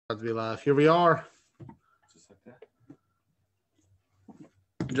About to be live. Here we are. Just like that.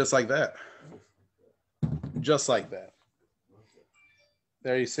 Just like that. Just like that.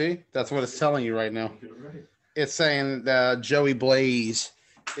 There you see? That's what it's telling you right now. Right. It's saying that Joey Blaze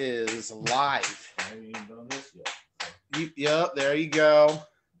is live. I haven't even done this yet. Yep, there you go.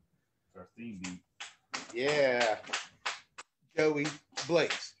 It's our theme beat. Yeah. Joey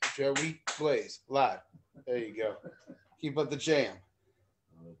Blaze. Joey Blaze. Live. There you go. Keep up the jam.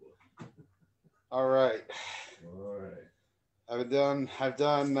 Oh, boy. All right. All right. I've done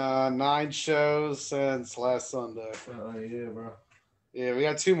 9 shows since last Sunday. Oh, yeah, bro. Yeah, we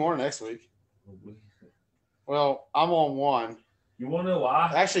got 2 more next week. Oh, boy. Well, I'm on one. You want to know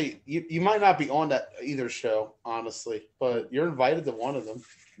why? Actually, you might not be on that either show, honestly, but you're invited to one of them.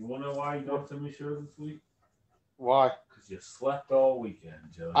 You want to know why you don't send me shows this week? Why? Because you slept all weekend,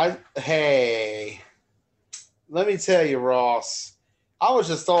 Joe. Hey, let me tell you, Ross, I was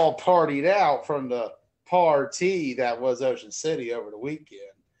just all partied out from the party that was Ocean City over the weekend.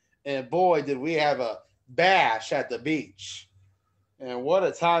 And boy, did we have a bash at the beach. And what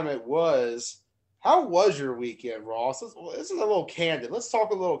a time it was. How was your weekend, Ross? This is a little candid. Let's talk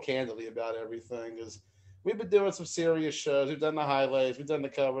a little candidly about everything, because we've been doing some serious shows. We've done the highlights. We've done the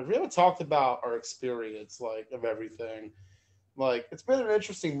coverage. We haven't talked about our experience, of everything. It's been an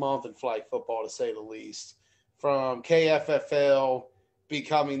interesting month in flag football, to say the least. From KFFL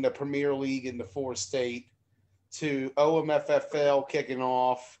becoming the premier league in the 4th state to OMFFL kicking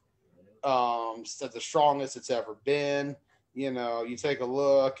off at the strongest it's ever been. You take a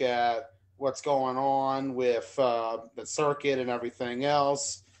look at what's going on with the circuit and everything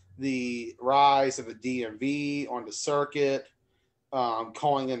else, the rise of the DMV on the circuit,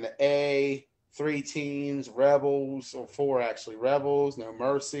 calling in the A, 3 teams, Rebels, or 4 actually, Rebels, No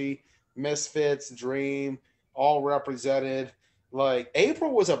Mercy, Misfits, Dream, all represented.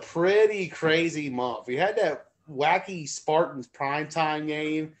 April was a pretty crazy month. We had that wacky Spartans primetime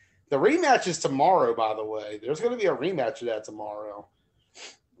game. The rematch is tomorrow, by the way. There's going to be a rematch of that tomorrow.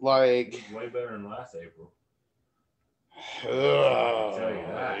 Way better than last April. I'll tell you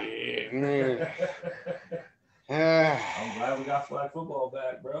that. I'm glad we got flag football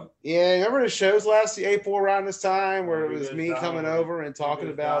back, bro. Yeah, remember the shows last April around this time where it was me coming over and talking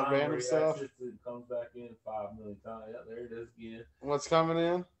about random stuff? It comes back in 5 million times. Yeah, there it is again. What's coming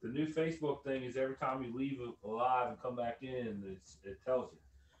in? The new Facebook thing is every time you leave alive and come back in, it tells you.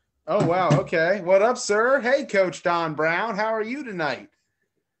 Oh, wow. Okay. What up, sir? Hey, Coach Don Brown. How are you tonight?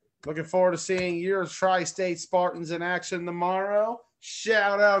 Looking forward to seeing your Tri-State Spartans in action tomorrow.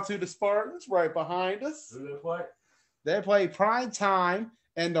 Shout out to the Spartans right behind us. Who they play? They play Prime Time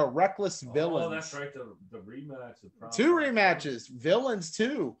and the Reckless Villains. Oh, that's right. The rematch. Of Prime 2 rematches. Villains,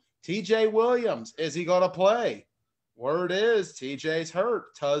 too. TJ Williams. Is he going to play? Word is TJ's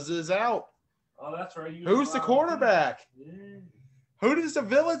hurt. Tuz is out. Oh, that's right. Who's the quarterback? Yeah. Who does the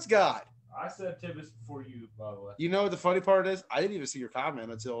Villains got? I said Tibbetts before you, by the way. You know what the funny part is? I didn't even see your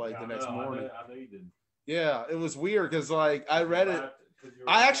comment until the next morning. I know you didn't. Yeah, it was weird because I read it.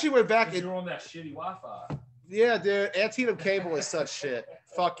 I actually went back and you're on that shitty Wi-Fi. Yeah, dude. Antietam Cable is such shit.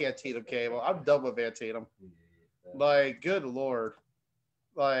 Fuck Antietam Cable. I'm done with Antietam. Good Lord.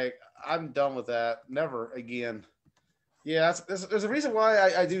 I'm done with that. Never again. Yeah, there's a reason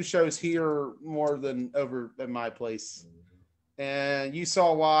why I do shows here more than over at my place. And you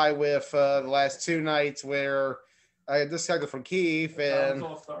saw why with the last 2 nights where I had disconnected from Keith. And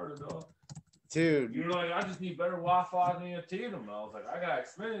all started, though. Dude. You're like, I just need better Wi-Fi than Antietam. I was like, I got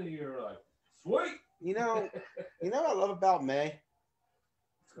Xfinity. You're like, sweet. You know what I love about May?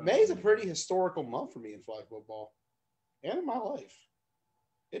 May is a pretty historical month for me in flag football and in my life.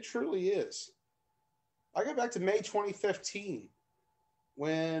 It truly is. I go back to May 2015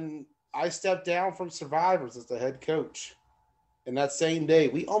 when I stepped down from Survivors as the head coach. And that same day,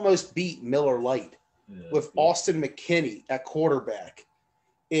 we almost beat Miller Lite with Austin McKinney at quarterback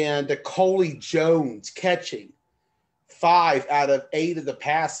and Coley Jones catching 5 out of 8 of the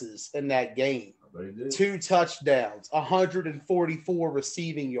passes in that game. 2 touchdowns, 144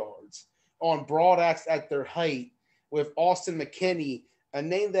 receiving yards on broadacks at their height with Austin McKinney, a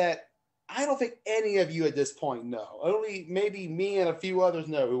name that I don't think any of you at this point know. Only maybe me and a few others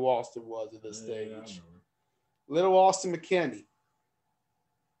know who Austin was at this stage. Little Austin McKinney.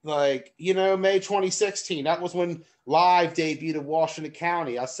 May 2016, that was when Live debuted in Washington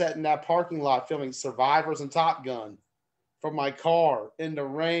County. I sat in that parking lot filming Survivors and Top Gun from my car in the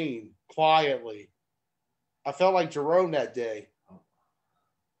rain, quietly. I felt like Jerome that day.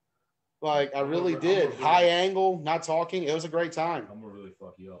 I really did. High angle, not talking. It was a great time. I'm going to really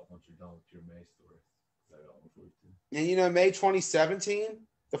fuck you up once you're done with your May story. And May 2017,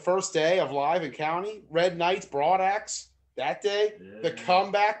 the first day of live in county. Red Knights, Broad Axe that day. Yeah. The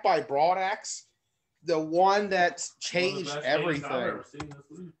comeback by Broad Axe, the one that changed everything. I've ever seen this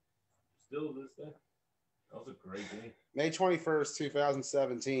league. Still this day. That was a great game. May 21st,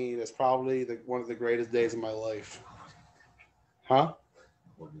 2017 is probably one of the greatest days of my life. Huh?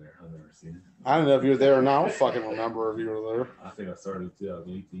 Wasn't there. I've never seen it. I don't know if you were there or not. I don't fucking remember if you were there. I think I started in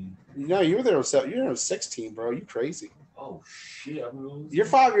 2018. No, you were there. You were 16, bro. You crazy. Oh, shit. Your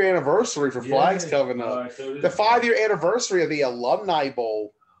 5-year anniversary for Flags coming up. Right, so the 5-year anniversary of the Alumni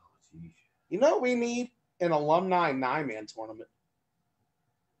Bowl. Oh, geez. You know what we need? An alumni 9-man tournament.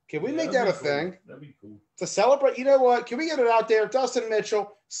 Can we make that a thing? That'd be cool. To celebrate, you know what? Can we get it out there? Dustin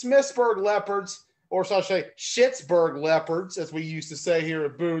Mitchell, Smithsburg Leopards, or shall I say Schittsburg Leopards, as we used to say here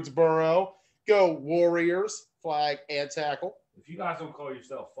at Boonesboro. Go Warriors, flag and tackle. If you guys don't call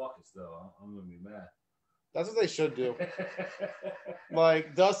yourself fuckers, though, I'm going to be mad. That's what they should do.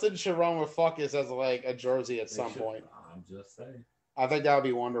 Like, Dustin should run with fuckers as like a jersey at some point. I'm just saying. I think that would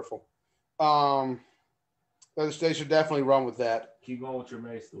be wonderful. They should definitely run with that. Keep going with your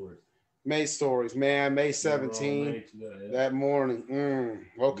May stories. May stories, man. May 17, that morning.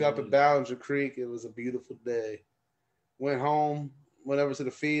 Woke up at Ballinger Creek. It was a beautiful day. Went home, went over to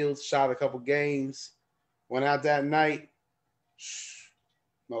the fields, shot a couple games, went out that night.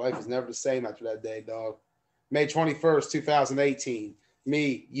 My life was never the same after that day, dog. May 21st, 2018.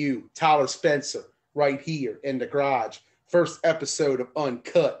 Me, you, Tyler Spencer, right here in the garage. First episode of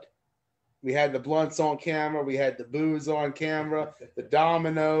Uncut. We had the blunts on camera. We had the booze on camera, the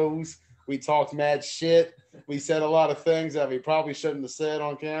dominoes. We talked mad shit. We said a lot of things that we probably shouldn't have said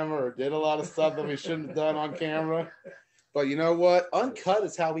on camera, or did a lot of stuff that we shouldn't have done on camera. But you know what? Uncut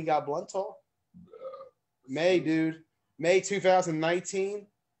is how we got Blunt Talk. May, dude. May 2019.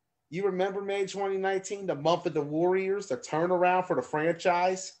 You remember May 2019, the month of the Warriors, the turnaround for the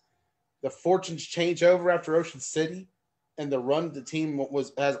franchise, the fortunes change over after Ocean City. And the run the team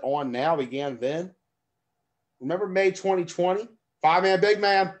has on now began then. Remember May 2020? 5-man big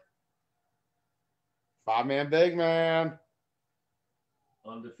man. 5-man big man.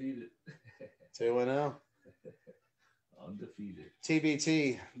 Undefeated. 2-0. Undefeated.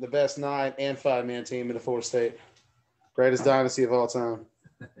 TBT, the best 9 and 5-man team in the 4th state. Greatest dynasty of all time.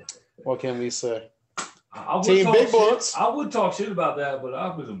 What can we say? Team Big Bullets. I would talk shit about that, but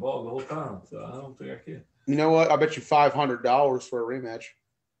I was involved the whole time, so I don't think I can. You know what? I bet you $500 for a rematch.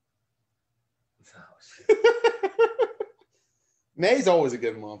 Oh, May's always a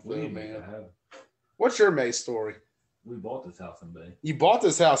good month, though, man. What's your May story? We bought this house in May. You bought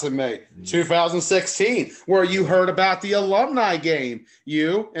this house in May 2016, where you heard about the alumni game.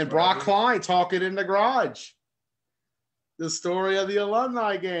 You and Brock Klein talking in the garage. The story of the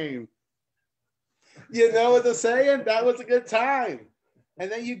alumni game. You know what they're saying? That was a good time. And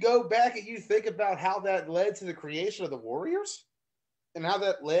then you go back and you think about how that led to the creation of the Warriors and how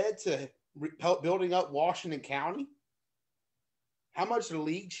that led to help building up Washington County. How much the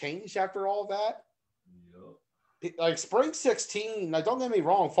league changed after all that. Yep. Like spring 16, like don't get me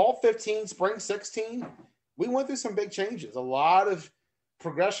wrong, fall 15, spring 16, we went through some big changes. A lot of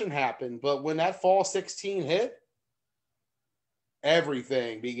progression happened. But when that fall 16 hit,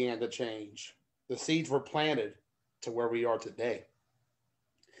 everything began to change. The seeds were planted to where we are today.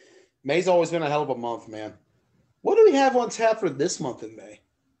 May's always been a hell of a month, man. What do we have on tap for this month in May?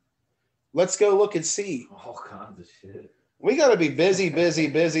 Let's go look and see. All kinds of shit. We got to be busy.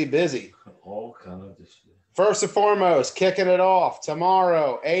 All kinds of shit. First and foremost, kicking it off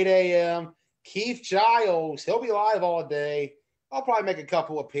tomorrow, 8 a.m. Keith Giles. He'll be live all day. I'll probably make a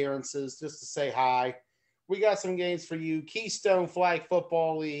couple appearances just to say hi. We got some games for you. Keystone Flag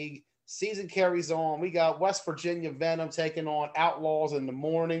Football League. Season carries on. We got West Virginia Venom taking on Outlaws in the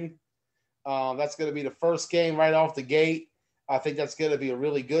morning. That's going to be the first game right off the gate. I think that's going to be a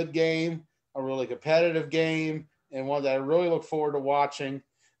really good game, a really competitive game, and one that I really look forward to watching.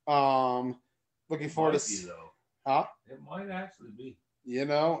 Looking forward to – huh? It might actually be. You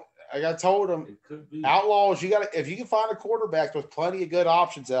know, I told them, it could be. Outlaws, if you can find a quarterback, there's plenty of good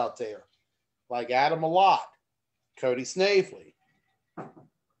options out there, like Adam Malott, Cody Snavely.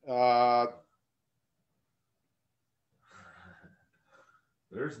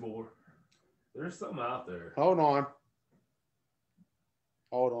 There's more. There's something out there. Hold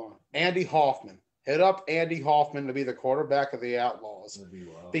on. Andy Hoffman. Hit up Andy Hoffman to be the quarterback of the Outlaws.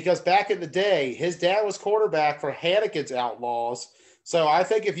 Because back in the day, his dad was quarterback for Hannikin's Outlaws. So I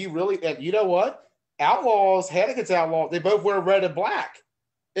think if you really, you know what? Outlaws, Hannikin's Outlaws, they both wear red and black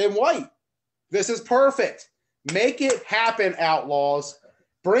and white. This is perfect. Make it happen, Outlaws.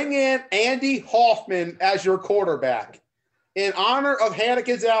 Bring in Andy Hoffman as your quarterback. in honor of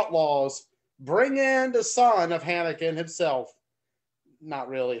Hannikin's Outlaws, bring in the son of Hannikin himself. Not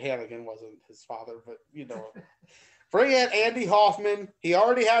really. Hannikin wasn't his father, but you know. Bring in Andy Hoffman. He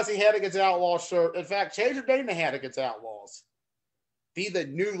already has a Hannikin's Outlaws shirt. In fact, change your name to Hannikin's Outlaws. Be the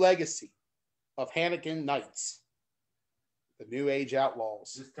new legacy of Hannikin Knights. The New Age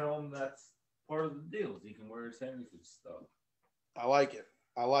Outlaws. Just tell him that's part of the deal. He can wear his Hannikin stuff. I like it.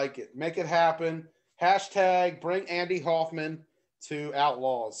 I like it. Make it happen. Hashtag bring Andy Hoffman to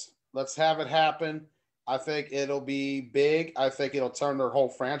Outlaws. Let's have it happen. I think it'll be big. I think it'll turn their whole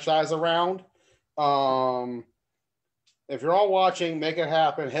franchise around. If you're all watching, make it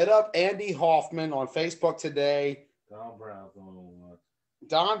happen. Hit up Andy Hoffman on Facebook today. Don Brown's on one.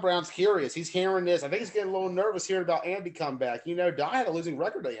 Don Brown's curious. He's hearing this. I think he's getting a little nervous hearing about Andy come back. You know, Don had a losing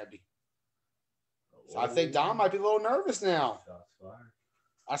record to Andy. So I think Don might be a little nervous now. Shots fired.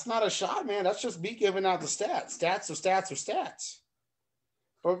 That's not a shot, man. That's just me giving out the stats. Stats are stats are stats.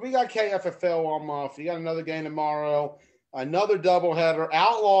 But we got KFFL all month. You got another game tomorrow. Another doubleheader.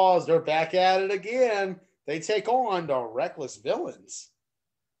 Outlaws, they're back at it again. They take on the Reckless Villains.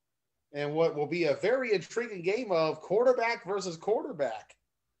 And what will be a very intriguing game of quarterback versus quarterback.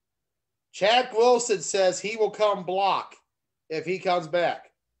 Chad Wilson says he will come block if he comes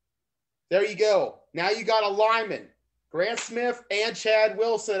back. There you go. Now you got a lineman. Grant Smith and Chad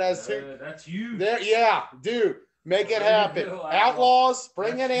Wilson as two. That's you. There, yeah, dude. Make it happen. Outlaws,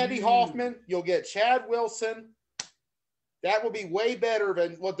 bring in Andy Hoffman. You'll get Chad Wilson. That will be way better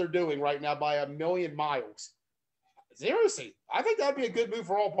than what they're doing right now by a million miles. Seriously, I think that'd be a good move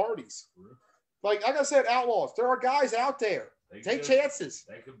for all parties. Like I said, Outlaws, there are guys out there. Take chances.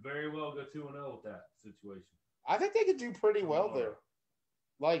 They could very well go 2-0 with that situation. I think they could do pretty well there.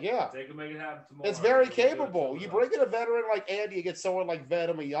 Like, yeah. They can make it happen tomorrow. It's very capable. You bring in a veteran like Andy, you get someone like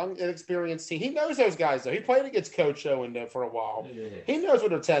Venom, a young, inexperienced team. He knows those guys, though. He played against Coach Owen for a while. Yeah. He knows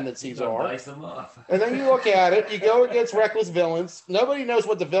what their tendencies are. Dice them up. And then you look at it. You go against Reckless Villains. Nobody knows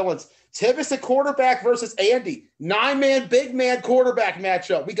what the villains. Tivis, a quarterback versus Andy. 9-man, big man quarterback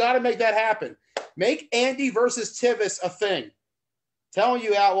matchup. We got to make that happen. Make Andy versus Tivis a thing. Telling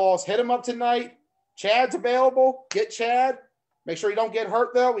you, Outlaws, hit him up tonight. Chad's available. Get Chad. Make sure you don't get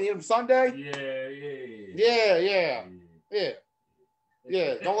hurt, though. We need him Sunday. Yeah.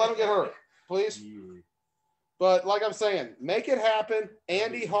 Don't let him get hurt, please. Yeah. But like I'm saying, make it happen.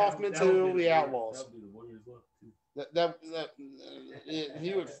 Andy Hoffman to the Outlaws.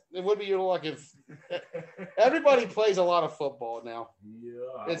 It would be your luck if everybody plays a lot of football now.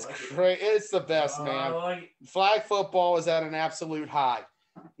 Yeah, it's great. It's the best, man. Flag football is at an absolute high.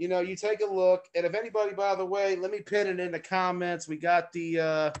 You know, you take a look, and if anybody, by the way, let me pin it in the comments. We got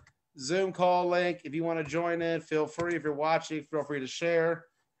the Zoom call link. If you want to join in, feel free. If you're watching, feel free to share.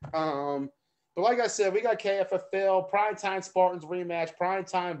 But like I said, we got KFFL, Primetime Spartans rematch,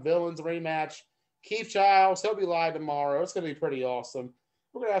 Primetime Villains rematch. Keith Childs, he'll be live tomorrow. It's going to be pretty awesome.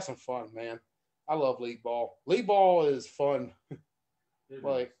 We're going to have some fun, man. I love league ball. League ball is fun.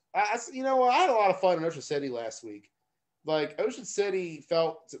 Like, you know what? I had a lot of fun in Ocean City last week. Like, Ocean City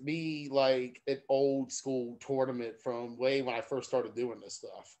felt to me like an old school tournament from way when I first started doing this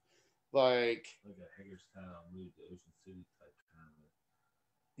stuff. Like a Hagerstown moved to Ocean City type tournament.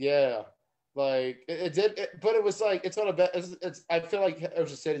 Yeah. Like, it did, but it was like, it's on a bet. I feel like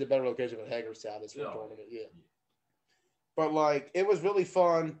Ocean City is a better location than Hagerstown is for a tournament. Yeah. But like, it was really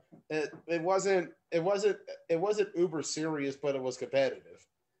fun. It wasn't uber serious, but it was competitive.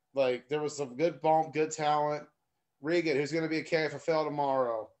 Like, there was some good bump, good talent. Regan, who's going to be a KFFL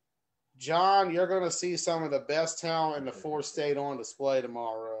tomorrow. John, you're going to see some of the best talent in the 4-state on display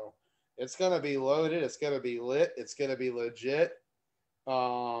tomorrow. It's going to be loaded. It's going to be lit. It's going to be legit.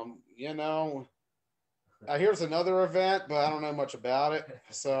 You know, here's another event, but I don't know much about it.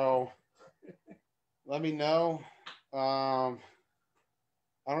 So let me know. I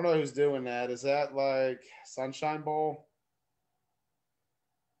don't know who's doing that. Is that like Sunshine Bowl?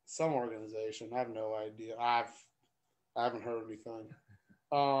 Some organization. I have no idea. I haven't heard anything.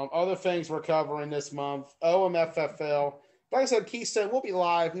 Other things we're covering this month. OMFFL. Like I said, Keystone, we'll be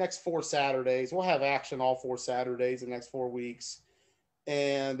live next 4 Saturdays. We'll have action all 4 Saturdays the next 4 weeks.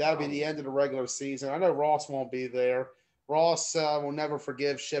 And that'll be the end of the regular season. I know Ross won't be there. Ross will never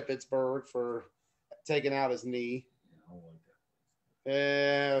forgive Shippensburg for taking out his knee.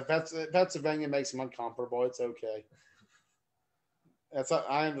 Pennsylvania makes him uncomfortable. It's okay.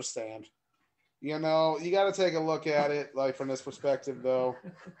 I understand. You know, you got to take a look at it, like, from this perspective, though.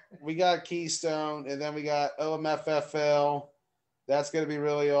 We got Keystone, and then we got OMFFL. That's going to be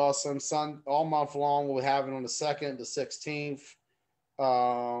really awesome. All month long, we'll have it on the 2nd to 16th.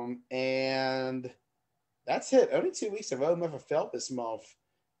 And That's it. Only 2 weeks of OMFFL this month.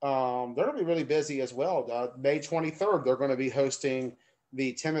 They're going to be really busy as well. May 23rd, they're going to be hosting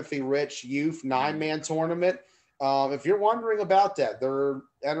the Timothy Rich Youth 9-man tournament. If you're wondering about that,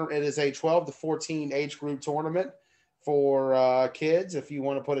 it is a 12 to 14 age group tournament for kids. If you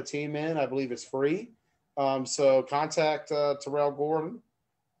want to put a team in, I believe it's free. So contact Terrell Gordon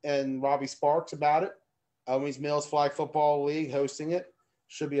and Robbie Sparks about it. Owings Mills Flag Football League hosting it.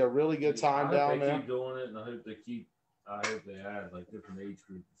 Should be a really good time down there. I hope they keep doing it, and I hope they add like different age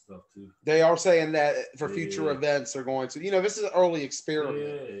group and stuff too. They are saying that for future events they're going to. This is an early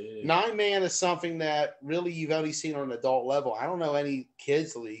experiment. 9-man is something that really you've only seen on an adult level. I don't know any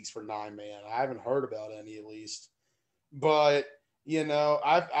kids leagues for 9-man. I haven't heard about any at least. But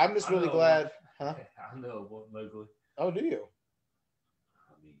I'm just really glad. Huh? I know what locally. Oh, do you?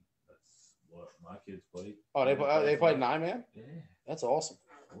 I mean, that's what my kids played. Oh, they played 9-man? Yeah. That's awesome.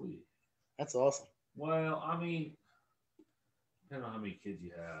 Oh, yeah. That's awesome. Well, I mean, depending on how many kids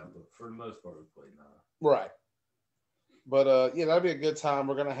you have, but for the most part, we played 9. Right. But, that'd be a good time.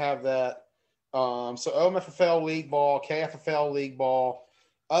 We're going to have that. So OMFFL League Ball, KFFL League Ball,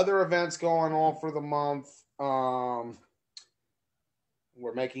 other events going on for the month. We're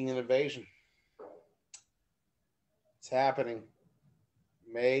making an invasion. It's happening.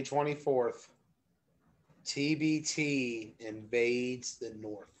 May 24th. TBT invades the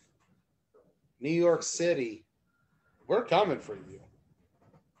North. New York City, we're coming for you.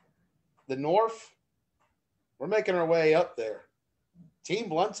 The North, we're making our way up there. Team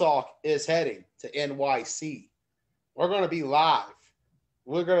Blunt Talk is heading to NYC. We're going to be live.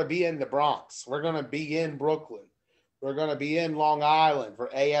 We're going to be in the Bronx. We're going to be in Brooklyn. We're going to be in Long Island for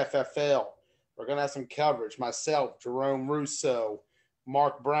AFFL. We're going to have some coverage. Myself, Jerome Russo,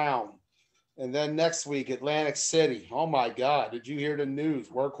 Mark Brown. And then next week, Atlantic City. Oh, my God. Did you hear the news?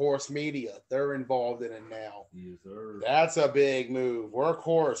 Workhorse Media. They're involved in it now. Yes, sir. That's a big move.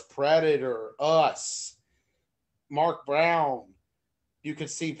 Workhorse, Predator, us, Mark Brown. You could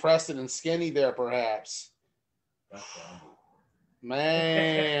see Preston and Skinny there, perhaps. That's fine.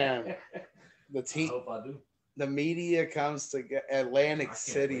 Man. The team. I hope I do. The media comes to Atlantic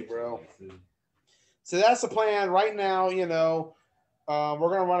City, bro. So that's the plan right now. We're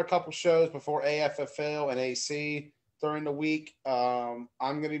going to run a couple shows before AFFL and AC during the week. I'm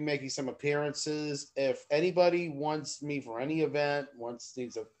going to be making some appearances. If anybody wants me for any event, wants to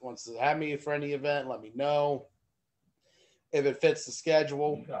have me for any event, let me know. If it fits the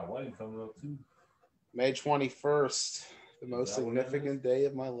schedule. You got a wedding coming up too. May 21st, the most significant day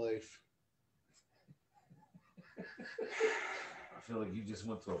of my life. I feel like you just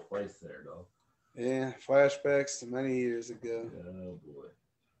went to a place there, though. Yeah, flashbacks to many years ago. Oh, boy.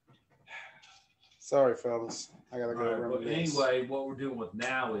 Sorry, fellas. I got to go reminisce. But anyway, what we're doing with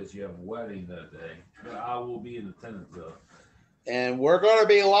now is you have a wedding that day. I will be in attendance, though. And we're going to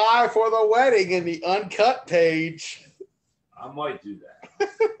be live for the wedding in the Uncut page. I might do that.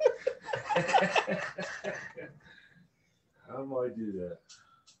 I might do that.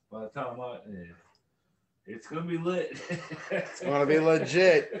 By the time it's going to be lit. It's going to be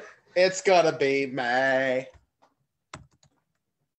legit. It's going to be May.